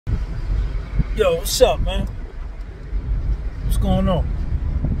Yo, what's up, man? What's going on?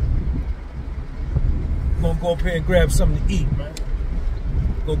 I'm gonna go up here and grab something to eat, man.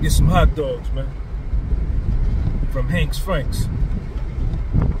 Go get some hot dogs, man. From Hank's Franks.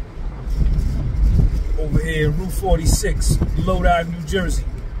 Over here in Route 46, Lodi, New Jersey.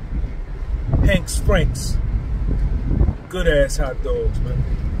 Hank's Franks. Good ass hot dogs, man.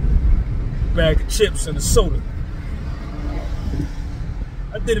 Bag of chips and a soda.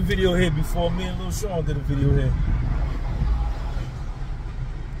 I did a video here before. Me and Lil Sean did a video here.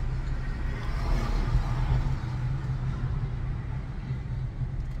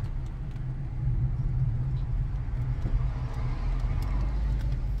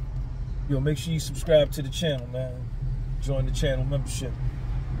 Yo, make sure you subscribe to the channel, man. Join the channel membership.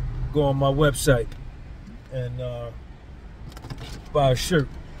 Go on my website and buy a shirt.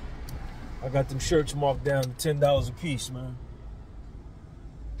 I got them shirts marked down to $10 a piece, man.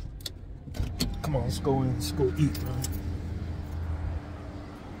 Come on, let's go eat, man.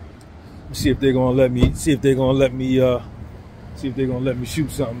 Let's see if they're gonna let me. See if they're gonna let me shoot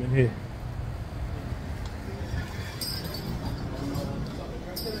something in here.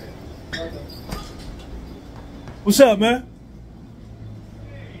 What's up, man?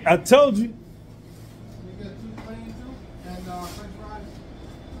 I told you. You get 2 plain too, and French fries.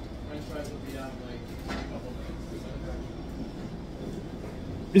 French fries will be out like a couple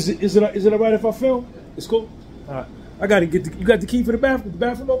minutes. Is it alright if I film? Yeah. It's cool. All right. I gotta get you got the key for the bathroom? The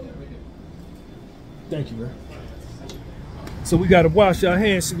bathroom open? Yeah, we do. Thank you, man. So we gotta wash our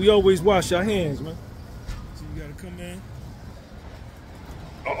hands. See, we always wash our hands, man. So you gotta come in.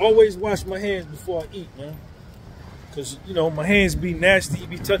 I always wash my hands before I eat, man. Cause you know my hands be nasty. You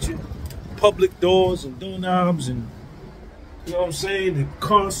be touching public doors and doorknobs, and you know what I'm saying. The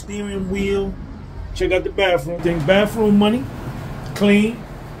car steering wheel. Check out the bathroom. Think bathroom money, clean,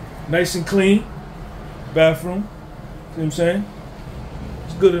 nice and clean. Bathroom. See what I'm saying?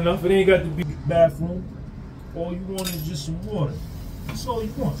 It's good enough. It ain't got to be bathroom. All you want is just some water. That's all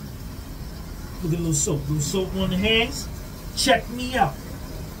you want. Look at a little soap. Little soap on the hands. Check me out.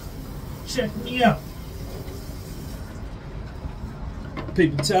 Check me out.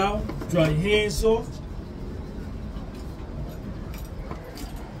 Paper towel, dry your hands off.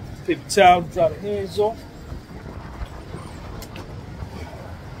 Paper towel, dry the hands off.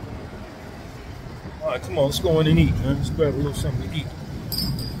 All right, come on, let's go in and eat, man. Let's grab a little something to eat.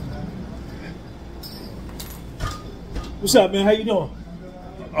 What's up, man? How you doing?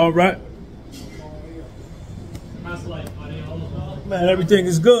 All right. How's life, buddy? All well? Man, everything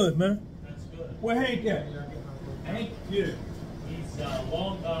is good, man. That's good. Where Hank at? Hank? Yeah. He's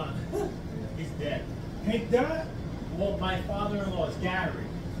long gone. He's dead. Hank died? Well, my father-in-law is Gary.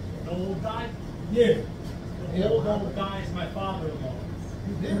 The old guy? Yeah. The old guy is my father-in-law.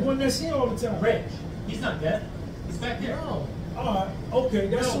 The one that's here all the time. Rich. He's not dead. He's back there. Oh. All right. Okay.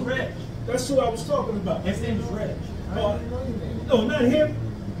 That's who, Rich. That's who I was talking about. His name is Rich. No, not him.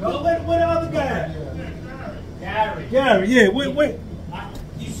 No, where the other guy at? Gary. Gary, yeah. Wait.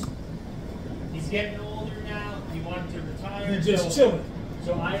 He's getting older now. He wanted to retire. You're just chilling.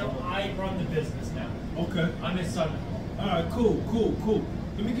 So I run the business now. Okay. I'm his son-in-law. All right. Cool.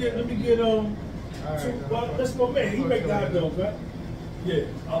 Let me get well, that's my man. He make the hot dogs, right? Yeah.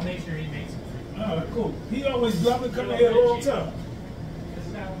 I'll make sure he makes it for you. All right. Cool. He always dropping coming here all the time. This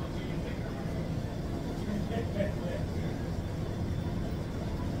is how much you think.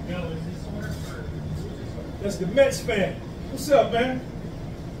 Yo, is this order for? That's the Mets fan. What's up, man?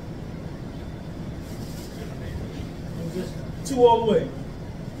 Just 2 all the way.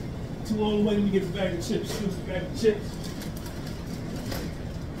 2 all the way. Let me get the bag of chips. Excuse me, bag of chips.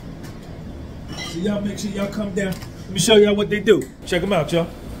 So y'all make sure y'all come down. Let me show y'all what they do. Check them out, y'all.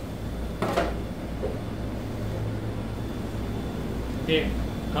 Here,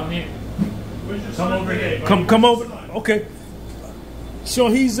 come here. Come over here. Come over. Okay. So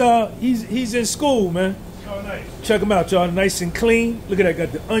he's in school, man. Oh, nice. Check him out, y'all. Nice and clean. Look at that.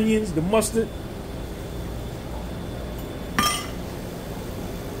 Got the onions, the mustard.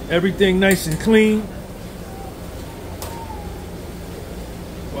 Everything nice and clean.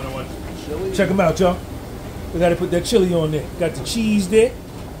 Check them out, y'all. We got to put that chili on there. Got the cheese there.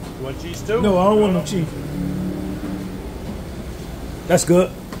 You want cheese too? No, I don't want no cheese. That's good.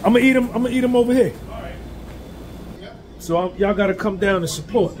 I'm gonna eat them over here. All right. So y'all got to come down and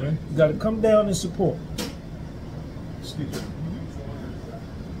support, man. You got to come down and support. Excuse me.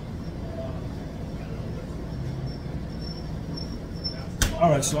 All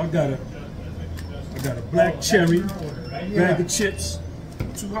right, so I got a black cherry, bag of chips,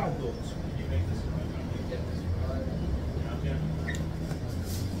 2 hot dogs.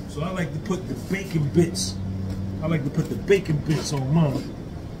 So I like to put the bacon bits. I like to put the bacon bits on mine.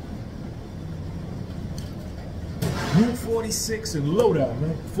 Route 46 in Lodi,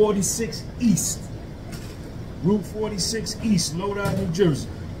 man. 46 East. Route 46 East, Lodi, New Jersey.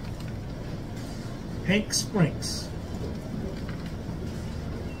 Hank Sprinks.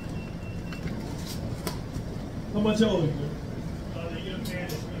 How much owe you? The young man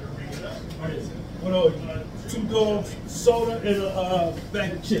is going to bring it up. What owe you? 2 dogs, soda, and a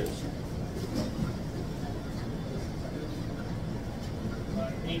bag of chips.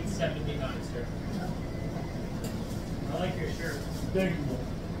 $8.79, sir. I like your shirt. Thank you, man.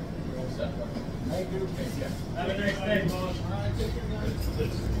 Thank you. Have a nice day, boss. All right, take care, guys.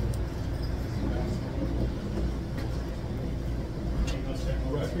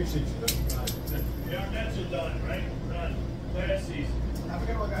 All right, appreciate you, man. Your nets are done, right? Done. Last season. Have a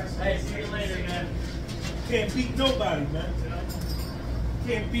good one, guys. Hey, see you later, man. Can't beat nobody, man.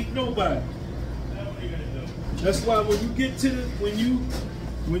 Can't beat nobody. Now what are you gonna do? That's why when you get to the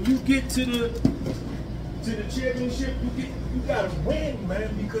when you get to the championship, you gotta win,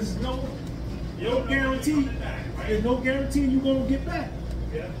 man, because no guarantee. There's no guarantee you're gonna get back.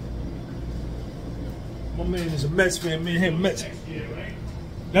 Yeah. My man is a Mets fan, me and him Mets. Next year, right?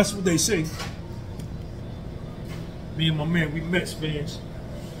 That's what they say. Me and my man, we Mets fans.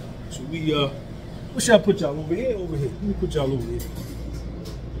 So we what should I put y'all over here? Over here. Let me put y'all over here.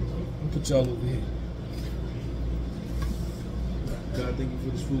 Let me put y'all over here. God, thank you for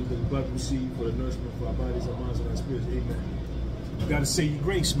this food that we're about to receive, for the nourishment for our bodies, our minds, and our spirits. Amen. You gotta say your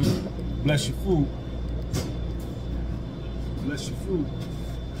grace, man. Bless your food. Bless your food.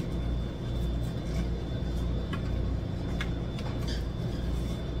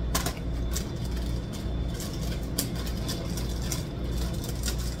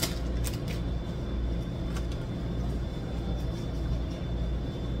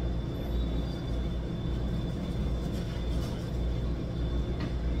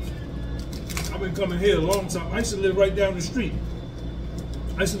 I've been coming here a long time. I used to live right down the street.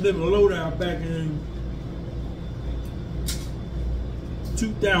 I used to live in Lodi back in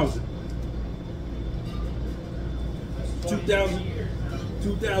 2000.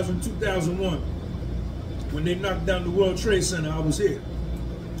 2001. When they knocked down the World Trade Center, I was here.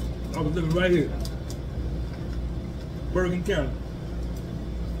 I was living right here. Bergen County.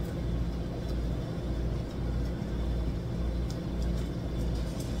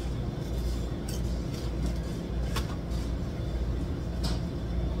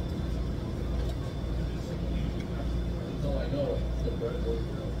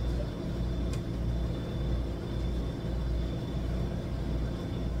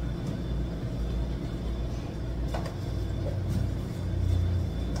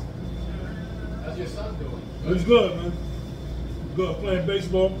 How's your son doing? It's good, man. Good. Playing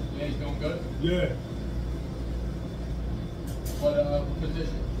baseball. Yeah, he's doing good. Yeah. What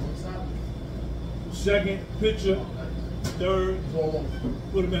position? Shortstop? Second, pitcher. Oh, nice. Third.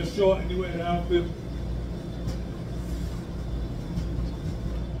 Put him at short anyway in the outfield.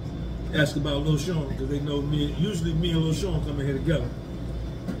 Ask about Lil Sean, because they know me. Usually me and Lil Sean come in here together.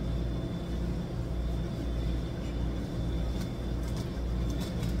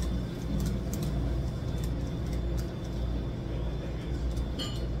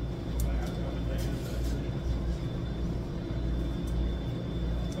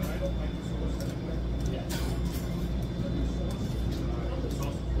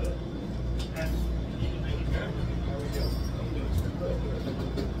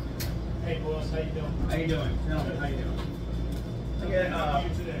 Hey, boss, how you doing? How you doing? Gentlemen, how you doing? I How get are you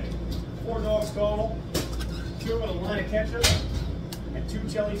today? 4 dogs total, 2 with a line of ketchup, and 2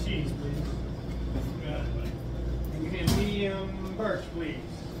 chili cheese, please. Got it, buddy. And you can medium birch, please.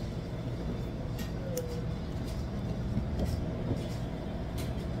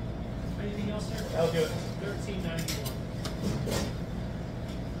 Anything else, sir? That'll do it. $13.91.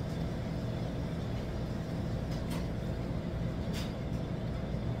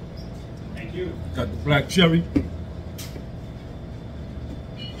 Thank you. Got the black cherry.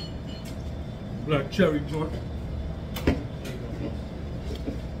 Black cherry joint.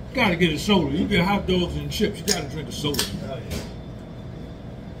 Gotta get a soda. You get hot dogs and chips, you gotta drink a soda. Oh, yeah.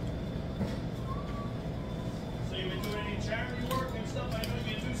 So you've been doing any charity work and stuff? I know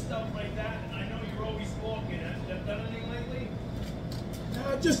you do stuff like that, and I know you're always walking. Have you done anything lately?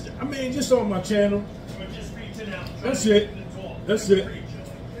 Just on my channel. Or just reaching out? That's trying it. to get the talk? That's Like it. reach, like,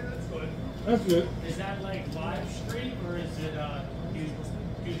 yeah, that's good. That's it. Is that like live stream, or is it you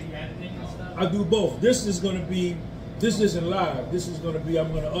do the editing and stuff? I do both. This isn't live. This is gonna be,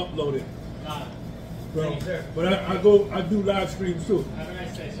 I'm gonna upload it. Got it. Bro. Thank you, sir. But I do live streams too. Have a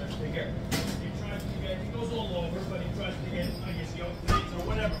nice day, sir. goes all over, but he tries to get, I guess, young kids or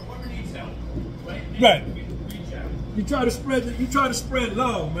whatever needs help, right? Right. You can reach out. You try to spread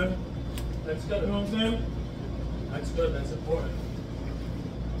love, man. That's good. You know what I'm saying? That's good. That's important.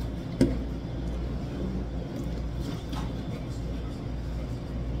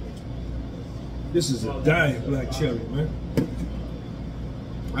 This is a diet black cherry, man.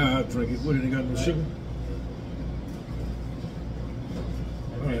 I'll drink it. What, it ain't got no sugar?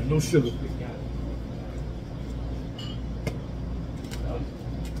 All right, no sugar.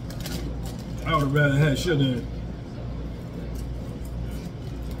 I would have rather had sugar in it.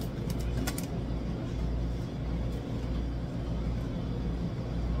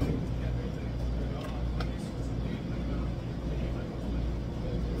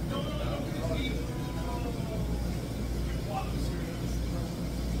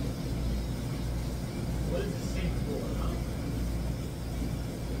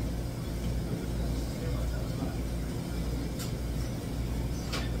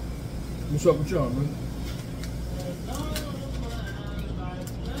 What's up with y'all, man?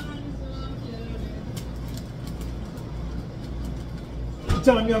 What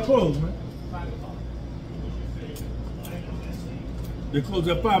time y'all close, man? 5 o'clock. They close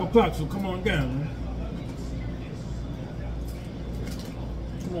at 5 o'clock, so come on down, man.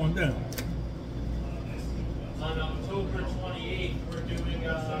 Come on down. On October 28th, we're doing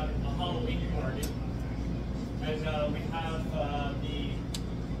a Halloween party. And we have the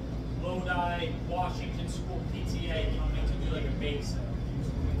Lodi Washington School PTA coming to do like a bake sale.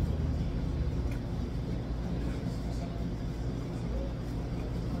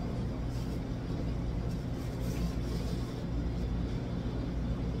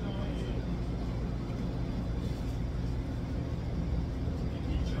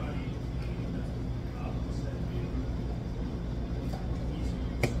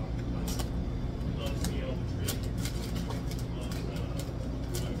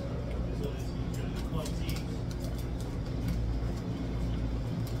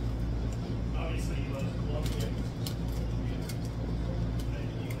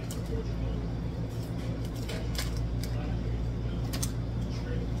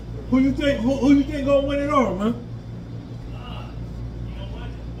 Who you think gonna win it all, man? You know what?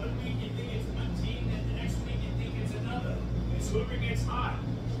 One week you think it's one team, and the next week you think it's another. It's whoever gets hot.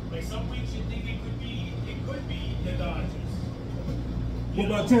 Like some weeks you think it could be the Dodgers. What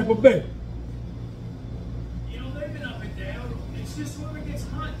about Tampa Bay? You know, they've been up and down. It's just whoever gets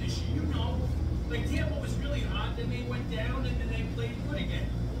hot this year. You know, like Tampa was really hot, then they went down, and then they played good again.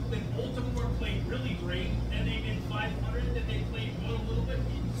 Then Baltimore played really great, and they did 500, then they played good a little bit.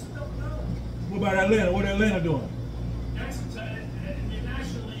 You just don't know. What about Atlanta? What Atlanta doing? That's in the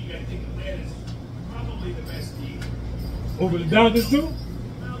National League, I think Atlanta's probably the best team. Over the Dodgers too?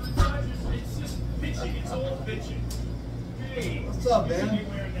 Well, the Dodgers, it's just pitching. It's all pitching. Hey, What's up, you man? should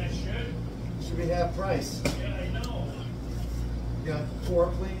be wearing that shirt. Should be half price. Yeah, I know. You got 4,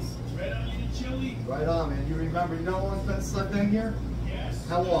 please? Right on you, chili. Right on, man. You remember, you know how long it's been here? Yes.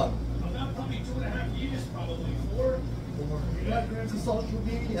 How long? About probably 2.5 years, probably 4. 4. You got into social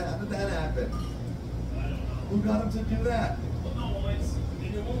media? How did that happen? I don't know. Who got him to do that? Well, no, it's the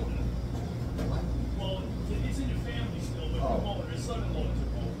new owner. What? Well, it's in your family still, but Oh. new owner, his son-in-law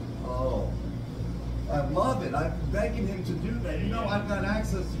took over. Oh. I love it. I'm begging him to do that. You know, I've got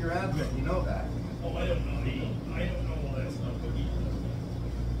access to your admin. You know that. Oh, I don't know. I don't know all that stuff, but he does.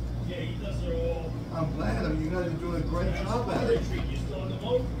 Yeah, he does it all. I'm glad. I mean, you guys are doing a great job at it. You still in the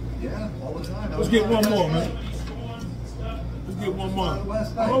boat? Yeah, all the time. Let's get one more, man. Somebody storms and stuff. Let's get one more.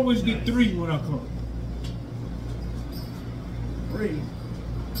 Last I night. always get 3 when I come. 3.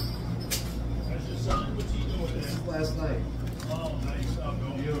 That's your son? What's he doing This there? is last night. Oh, nice. I'm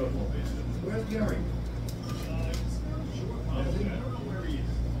going. Beautiful. Where's Gary? I don't know where he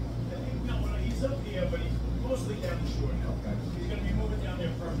is. I think, no, he's up here, but he's mostly down the shore now. Okay. He's going to be moving down there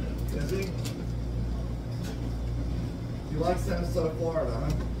permanently. Is he? You like Sarasota, Florida,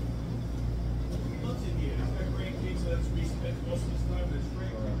 huh? He loves it here. He's got great kids, so that's where he spends most of his time. That's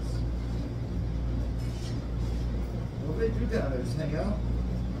great. What do they do down there? Just hang out?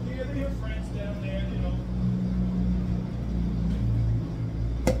 Yeah, they have friends down there, you know.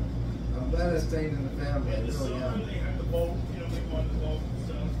 I'm glad I stayed in the family. I And the really summer, am. they have the boat, you know, they go on the boat and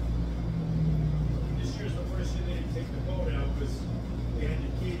stuff. This year's the first year they didn't take the boat out because they had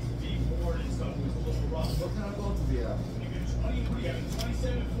the kids be bored and stuff. It was a little rough. What kind of boat do you have? You get 20, what do you have, a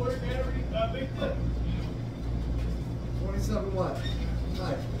 27-footer battery, Victor? 27 what?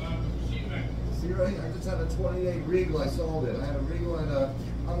 Hi. She-Mac. See right here? I just had a 28 Regal. I sold it. I had a Regal and a...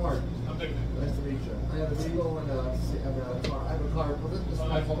 I'm Mark. I'm Victor. Nice to meet you. I had a Regal and a car. I have a car. Well, this is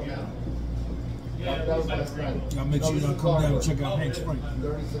my fault now. Yeah, that was last night. I'll make sure y'all come down and check out Hank's Frank.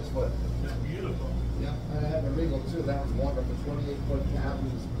 36 foot. Beautiful. Yeah, and I had a Regal too. That was wonderful. 28 foot cab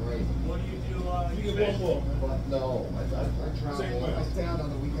was great. What do you do? You get one more. But no, I travel. Same way. I stay out on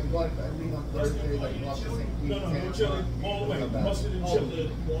the weekend. Like I leave on Thursday, like go up to St. Pete. No, chili all the way. Mustard and Oh, chili.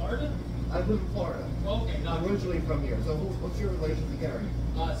 the Florida? I live in Florida. Okay, I'm originally from here. So what's your relation to Gary?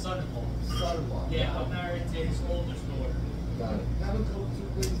 Son-in-law. Son-in-law. Yeah, I'm married to his oldest daughter. Got it. Have a cool too,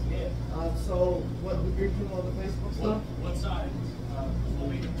 please. Yeah. So what you're doing all the Facebook stuff? What side?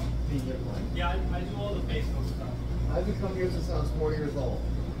 Yeah, I do all the Facebook stuff. I've been coming here since I was 4 years old.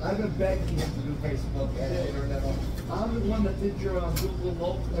 I've been begging him to do Facebook and internet. I'm the one that did your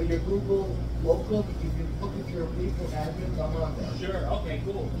Google local. If you look at your people admins, I'm on there. Sure. Okay.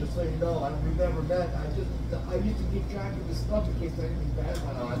 Cool. Just so you know, we've never met. I used to keep track of this stuff in case anything bad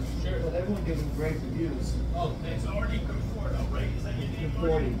went on. Sure. But everyone giving great reviews. Oh, it's already Conforto, right? Is that your name?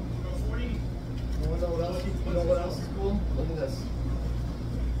 40. Conforto? You want to know what else? You know what else is cool? Look at this.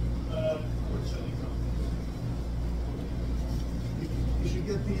 Where's chili from? You should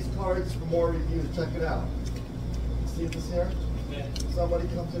get these cards for more reviews. Check it out. See this here? Yeah. Somebody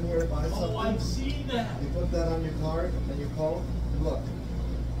comes in here and buys something. Oh, I've seen that. You put that on your card and you call and look.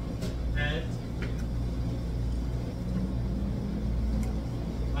 And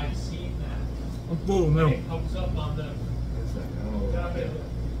I've seen that. I'm full now. It comes up on the. Oh, Got it.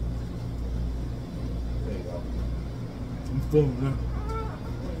 there you go. I'm full now.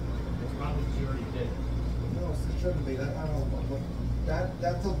 It's probably she already did. No, it shouldn't be. I don't know. But that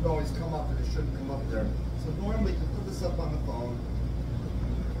doesn't always come up and it shouldn't come up there. So normally you put this up on the phone.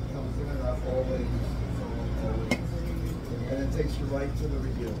 Comes in and out always. And it takes you right to the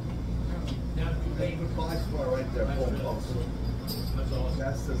review. Now, do They they? put 5-star right there, full post. That's awesome.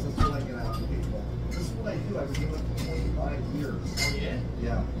 That's what I get out to people. This is what I do. I've been doing it for 25 years. Oh yeah.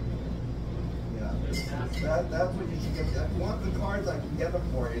 Yeah. Yeah. That's what you should get. If you want the cards, I can get them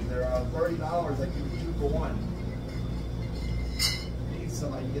for you. They're $30. I give you 2 for 1. Need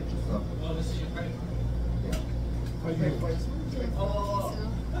some, I can get you some. Oh, this is your credit card. Yeah. Okay, Oh,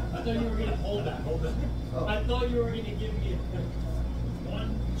 I thought you were gonna hold that. Hold that. Oh. I thought you were gonna give me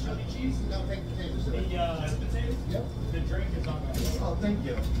one chili cheese. No, take potatoes. The mashed potatoes. Yep. The drink is on my phone. Oh, thank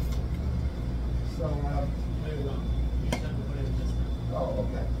you. So, There we go. You just have to put it in this time. oh,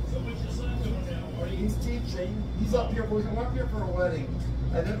 okay. So what's your son doing now? What are you? He's teaching. He's up here. We're up here for a wedding,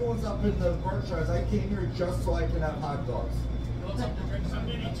 and everyone's up in the Berkshires. I came here just so I can have hot dogs. What's up to drink? How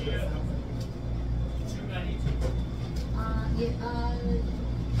many do you have? Too many.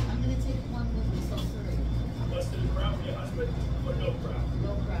 I'm gonna take one with me, so 3. Mustard and brown for your husband or no brown?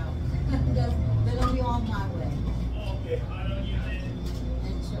 No crowd. They're gonna be on my way. Oh, okay, hot onion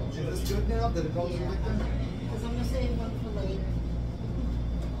And Is children. this good now? Did it go through like that? Because I'm gonna save one for later.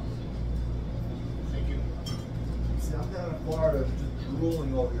 Thank you. See, I'm down in Florida just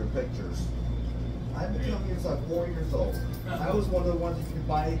drooling over your pictures. I've been coming here since I was 4 years old. I was one of the ones if you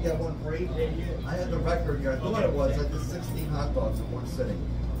buy it, get one free. I had the record here. I thought it was. I did 16 hot dogs in one sitting.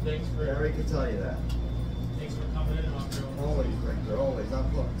 Thanks for Tell you that. coming in on your own. Always, Victor, always. I'm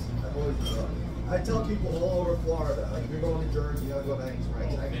hooked. I've always been hooked. I tell people all over Florida, like if you're going to Jersey, you gotta go to Hank's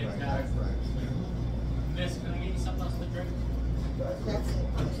Frank. Hank's Frank, Hank's Frank. Miss, can I get you something else to drink? That's it.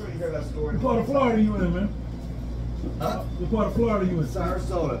 I'm sure you hear that story. What part of Florida you in, man? Huh? What part of Florida you in?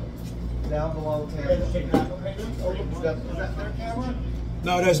 Sarasota. Down below Tampa. Is that their camera?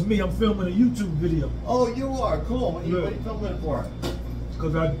 No, that's me. I'm filming a YouTube video. Oh, you are? Cool. What are you filming it for?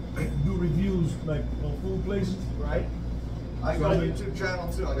 Because I do reviews like on food places. Right? I got a YouTube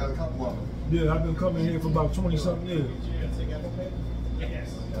channel too. I got a couple of them. Yeah, I've been coming here for about 20-something years.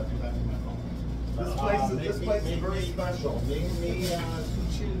 Yes. This place is very special.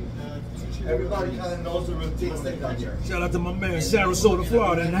 Everybody kind of knows the routines they got here. Shout out to my man, Sarasota,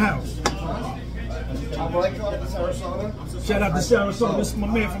 Florida, in the house. I'm right coming to Sarasota. Shout out to Sarasota. This is my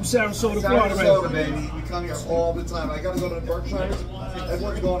man from Sarasota, Florida. Sarasota, Right? baby. We come here all the time. I gotta go to the Berkshires.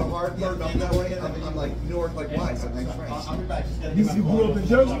 Everyone's going to Hartford. I'm that way. I'm like Newark, like why? So thanks, friends. You grew up in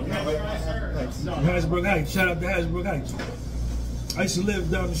Jersey? Thanks. Hasbrook Heights. Shout out to Hasbrook Heights. I used to live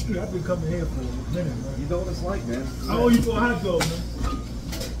down the street. I've been coming here for a minute, man. You know what it's like, man. I owe you for a hot dog, man.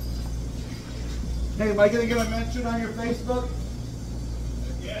 Hey, am I gonna get a mention on your Facebook?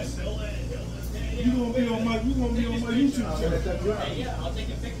 Yes, he'll You gonna be on my YouTube channel. Hey, yeah, I'll take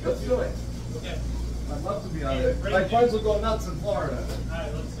a picture. Let's do it. Okay. I'd love to be on there. My friends will go nuts in Florida.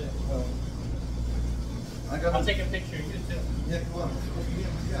 Alright, let's see. I'll take a picture of you too. Yeah, come on. Let's get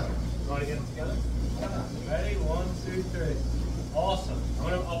them together. You want to get them together? Yeah. Ready? 1, 2, 3. Awesome.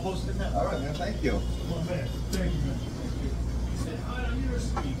 I'll post it now. All right, man. Thank you. My man. Thank you, man. You said, hi, I'm your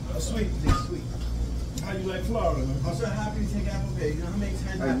sweet. Sweet, sweet. How you like Florida, man? I'm so happy to take Apple Pay. You know how many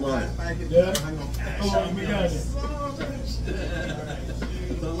times I love it. Yeah? How long you been down there?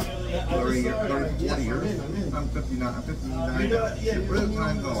 40 years. I'm 59. I'm 59. Real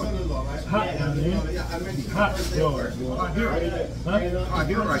time going. Hot down there. Hot dog. I hear it. Huh? I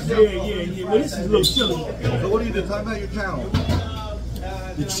hear it right now. Yeah. Well, this is a little chilly. So what do you do? Talk about your channel.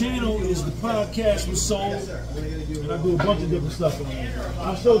 The channel is the podcast with Soul, and I do a bunch of different stuff on there.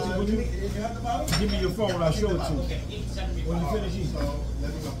 I'll show it to you when you give me your phone. I'll show it to you when you finish eating.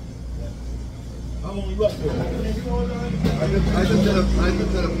 How long you up there? I just did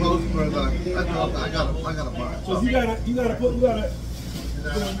a post for the. I got a bunch. So you gotta. Yeah.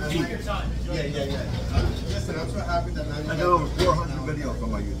 Listen, I'm so happy that I got over 400 videos on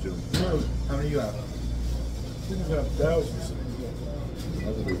my YouTube. How many you have? I think I got thousands.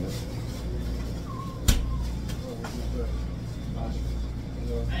 That's a big one.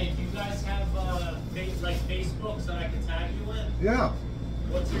 Hey, do you guys have like Facebook so I can tag you in? Yeah.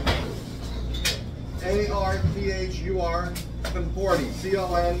 What's your name? ARTHUR Conforti.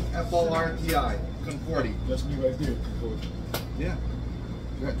 CONFORTI. Conforti. That's me right there. Yeah.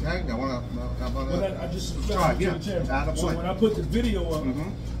 Yeah, tag me. I wanna I just subscribe. Yeah. So when I put the video up,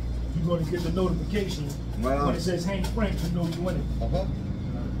 you're going to get the notification when it says Hank Franks. You know you win it.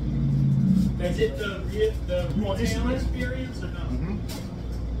 Is it the You want retail Instagram? experience or no?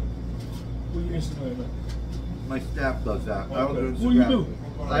 What your Instagram at? My staff does that. I don't do Instagram. What do you do?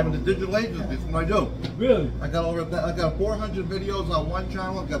 I'm in the digital agency. That's what I do. Really? I got 400 videos on one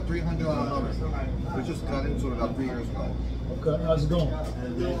channel. I got 300 on another. We just got into it about 3 years ago. Okay, how's it going?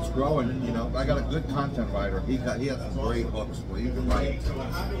 It's growing, you know. I got a good content writer. He has some great hooks where you can write. You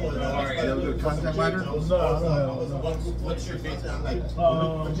have a good content writer? No, I don't have. What's your Facebook?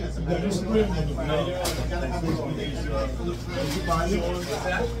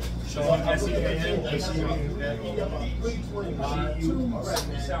 Sean sauerkraut.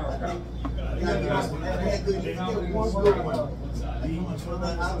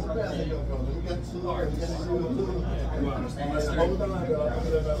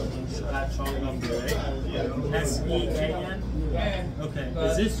 S-E-A-N? Okay.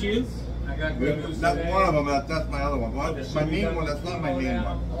 Is this you? That's one of them. That's my other one. My main one. That's not my main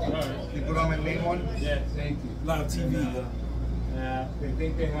one. You put on my main one? Yeah, thank you. Live TV. They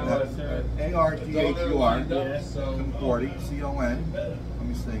think they have a ARTHUR 40 CON. Let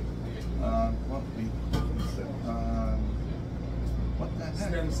me see. What the heck?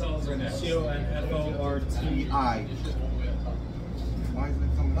 Stem cells are CONFORTI. Why isn't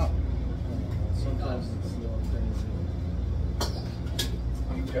it coming up? Sometimes it's a little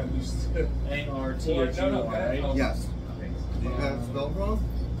crazy. ARTHUR, right? Yes. You got it spelled wrong?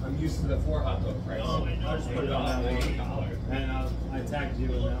 I'm used to the 4 hot dog price. I'll just put it on that one. And I tagged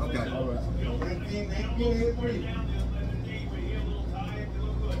you in that. Okay. All right.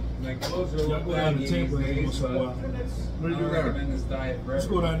 My clothes are a little baggy these days, but I recommend this diet for Let's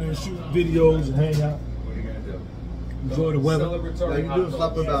go down there and shoot videos and hang out. What are you going to do? Enjoy the weather. Yeah, you do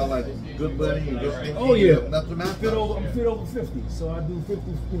stuff about like good living and good. Oh yeah. That's the math. I'm fit over 50, so I do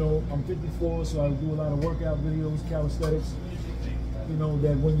 50. You know, I'm 54, so I do a lot of workout videos, calisthenics. You know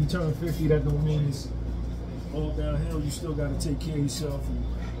that when you turn 50, that don't mean it's all downhill. You still got to take care of yourself and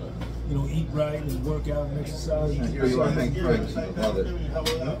eat right and work out and exercise. I hear you on Hank Franks. Love it.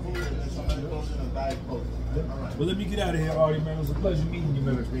 Well, let me get out of here, Artie, man. It was a pleasure meeting you,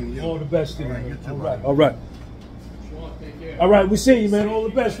 man. All the best to you, man. All All right, we see you, man. All the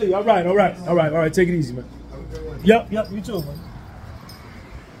best to you. All right. Take it easy, man. Yep, you too, man.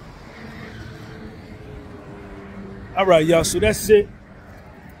 All right, y'all, so that's it.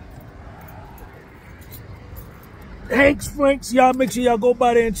 Hank Franks, y'all make sure y'all go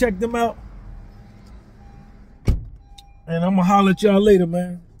by there and check them out. And I'm gonna holler at y'all later,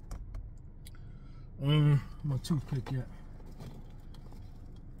 man. My toothpick yet.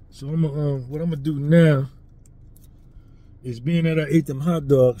 So I'm gonna what I'm gonna do now is, being that I ate them hot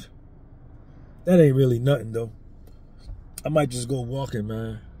dogs, that ain't really nothing though. I might just go walking,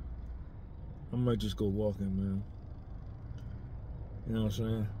 man. You know what I'm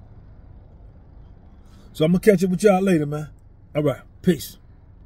saying? So I'm gonna catch up with y'all later, man. All right, peace.